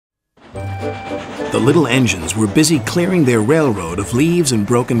The little engines were busy clearing their railroad of leaves and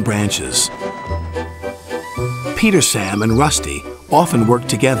broken branches. Peter, Sam, and Rusty often worked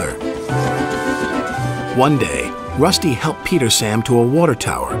together. One day, Rusty helped Peter Sam to a water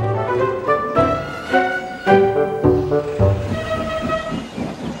tower.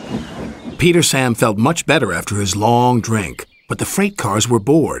 Peter Sam felt much better after his long drink, but the freight cars were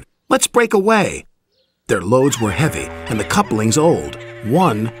bored. Let's break away. Their loads were heavy and the couplings old.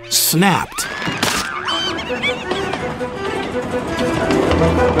 One snapped.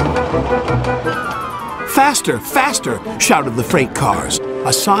 Faster, faster, shouted the freight cars.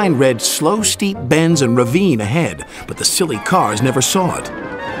 A sign read slow steep bends and ravine ahead, but the silly cars never saw it.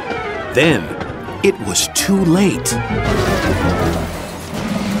 Then, it was too late.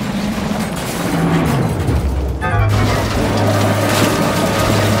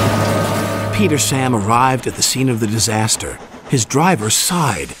 Peter Sam arrived at the scene of the disaster. His driver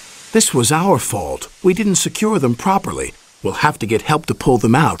sighed. This was our fault. We didn't secure them properly. We'll have to get help to pull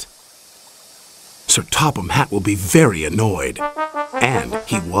them out. Sir Topham Hatt will be very annoyed. And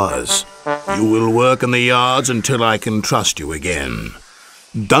he was. You will work in the yards until I can trust you again.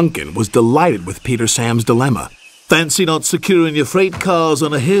 Duncan was delighted with Peter Sam's dilemma. Fancy not securing your freight cars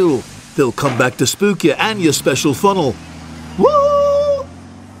on a hill. They'll come back to spook you and your special funnel. Woo!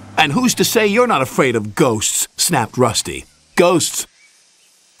 And who's to say you're not afraid of ghosts? Snapped Rusty. Ghosts?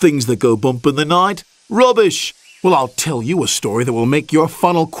 Things that go bump in the night? Rubbish! Well, I'll tell you a story that will make your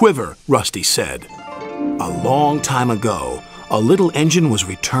funnel quiver, Rusty said. A long time ago, a little engine was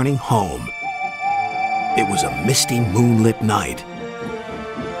returning home. It was a misty, moonlit night.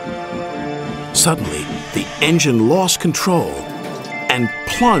 Suddenly, the engine lost control and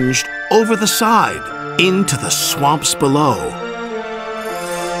plunged over the side into the swamps below.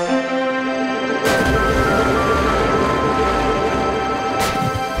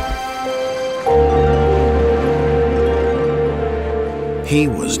 He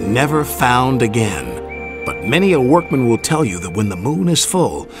was never found again. But many a workman will tell you that when the moon is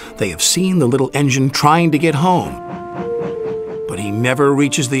full, they have seen the little engine trying to get home. But he never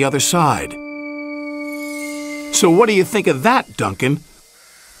reaches the other side. So what do you think of that, Duncan?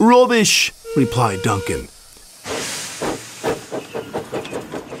 Rubbish, replied Duncan.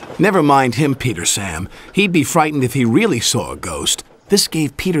 Never mind him, Peter Sam. He'd be frightened if he really saw a ghost. This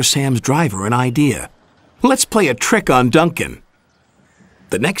gave Peter Sam's driver an idea. Let's play a trick on Duncan.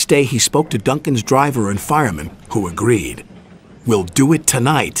 The next day, he spoke to Duncan's driver and fireman, who agreed. We'll do it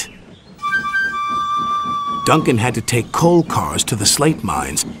tonight. Duncan had to take coal cars to the slate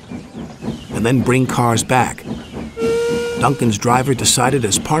mines and then bring cars back. Duncan's driver decided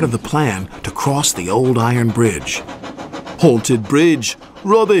as part of the plan to cross the old iron bridge. Haunted bridge!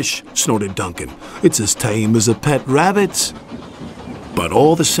 Rubbish! Snorted Duncan. It's as tame as a pet rabbit. But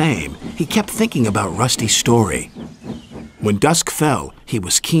all the same, he kept thinking about Rusty's story. When dusk fell, he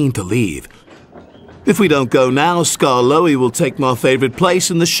was keen to leave. If we don't go now, Scarloey will take my favorite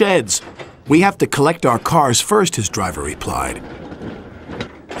place in the sheds. We have to collect our cars first, his driver replied.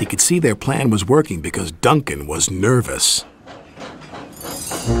 He could see their plan was working because Duncan was nervous.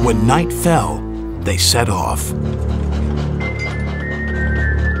 When night fell, they set off.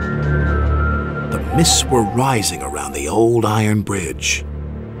 The mists were rising around the old iron bridge.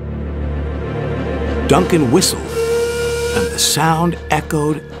 Duncan whistled, and the sound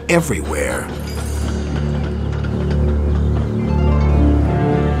echoed everywhere.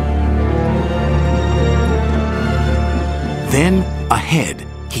 Then, ahead,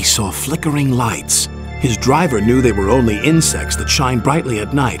 he saw flickering lights. His driver knew they were only insects that shine brightly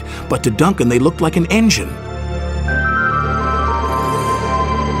at night, but to Duncan they looked like an engine.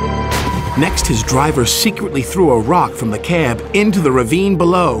 Next, his driver secretly threw a rock from the cab into the ravine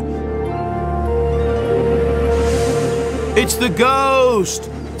below. It's the ghost!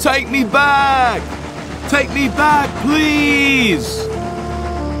 Take me back! Take me back, please!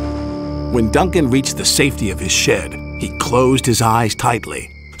 When Duncan reached the safety of his shed, he closed his eyes tightly.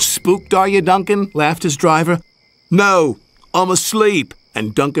 Spooked, are you, Duncan? Laughed his driver. No, I'm asleep.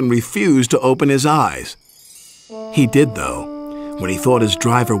 And Duncan refused to open his eyes. He did, though, when he thought his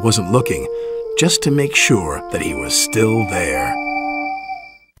driver wasn't looking, just to make sure that he was still there.